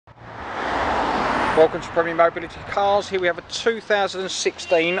Welcome to Premier Mobility Cars. Here we have a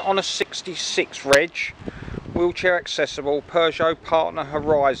 2016 on a 66 reg, wheelchair accessible Peugeot Partner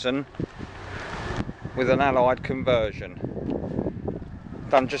Horizon with an allied conversion.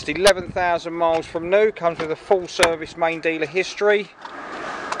 Done just 11,000 miles from new, comes with a full service main dealer history,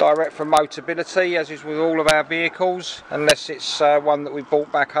 direct from Motability, as is with all of our vehicles, unless it's one that we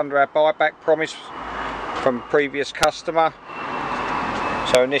bought back under our buyback promise from a previous customer.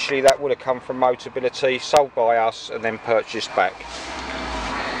 So initially that would have come from Motability, sold by us and then purchased back.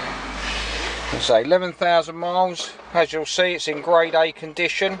 So 11,000 miles, as you'll see it's in grade A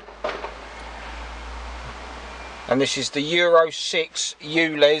condition. And this is the Euro 6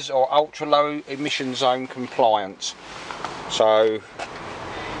 ULEZ, or ultra low emission zone compliant. So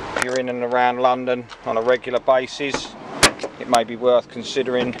if you're in and around London on a regular basis, it may be worth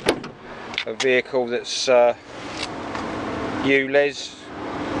considering a vehicle that's ULEZ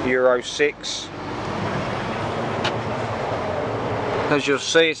Euro 6. As you'll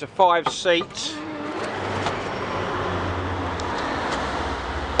see, it's a 5-seat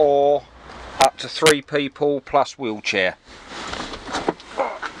or up to 3 people plus wheelchair.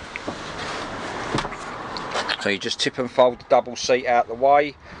 So you just tip and fold the double seat out the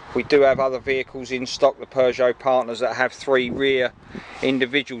way. We do have other vehicles in stock, the Peugeot Partners, that have 3 rear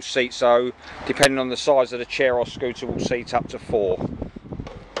individual seats, so depending on the size of the chair or scooter will seat up to 4.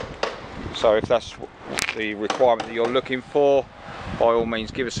 So if that's the requirement that you're looking for, by all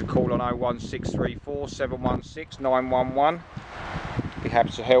means give us a call on 01634 716 911. Be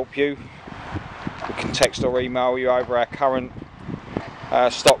happy to help you. We can text or email you over our current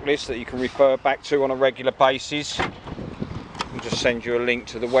stock list that you can refer back to on a regular basis. We'll just send you a link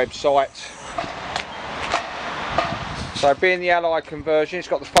to the website. So being the allied conversion, it's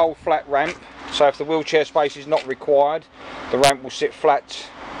got the fold flat ramp, so if the wheelchair space is not required, the ramp will sit flat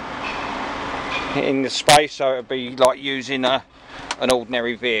in the space, so it'll be like using an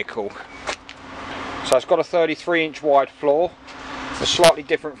ordinary vehicle. So it's got a 33-inch wide floor. It's slightly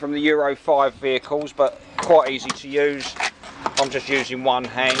different from the Euro 5 vehicles, but quite easy to use. I'm just using one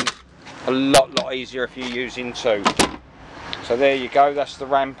hand, a lot easier if you're using 2. So there you go, that's the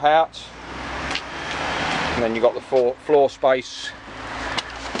ramp out. And then you've got the floor space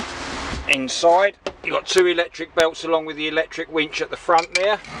inside. You've got 2 electric belts along with the electric winch at the front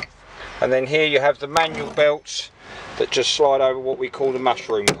there. And then here you have the manual belts that just slide over what we call the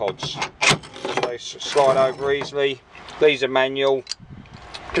mushroom pods. So they slide over easily. These are manual.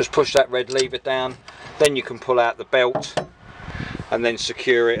 Just push that red lever down. Then you can pull out the belt and then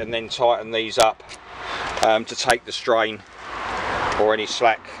secure it and then tighten these up to take the strain or any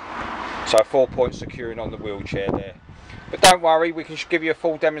slack. So 4-point securing on the wheelchair there. But don't worry, we can give you a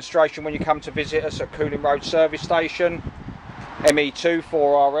full demonstration when you come to visit us at Cooling Road Service Station, ME2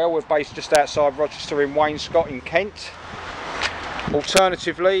 4RL. We're based just outside Rochester in Wainscott in Kent.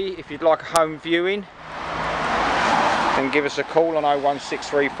 Alternatively, if you'd like a home viewing, then give us a call on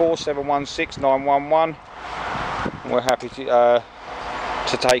 01634 716 911. We're happy to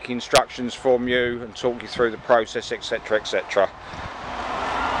take instructions from you and talk you through the process, etc, etc.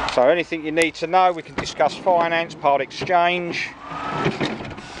 So anything you need to know, we can discuss finance, part exchange.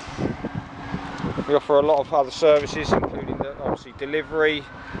 We offer a lot of other services, including obviously delivery,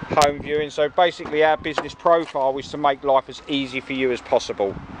 home viewing. So basically our business profile is to make life as easy for you as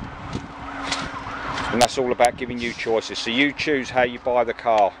possible. And that's all about giving you choices. So you choose how you buy the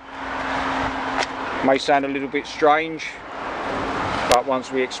car. May sound a little bit strange, but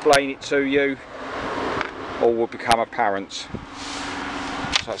once we explain it to you, all will become apparent.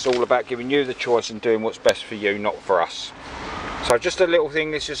 So it's all about giving you the choice and doing what's best for you, not for us. So just a little thing,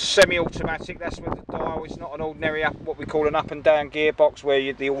 this is a semi-automatic, that's with the dial. It's not an ordinary what we call an up and down gearbox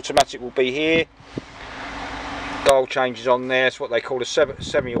where the automatic will be here. Dial changes on there, it's what they call a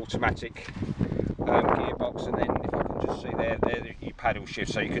semi-automatic gearbox, and then if I can just see there your paddle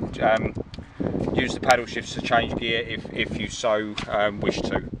shift, so you can use the paddle shifts to change gear if you so wish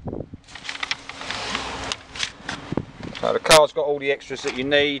to. So the car's got all the extras that you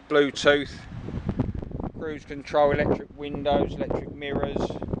need: Bluetooth, cruise control, electric windows, electric mirrors,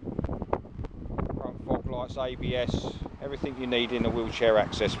 front fog lights, ABS, everything you need in a wheelchair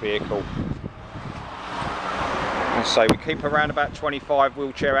access vehicle. And so we keep around about 25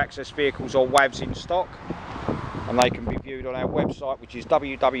 wheelchair access vehicles or WAVs in stock, and they can be viewed on our website, which is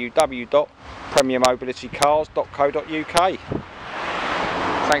www.premiermobilitycars.co.uk.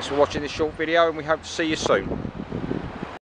 Thanks for watching this short video, and we hope to see you soon.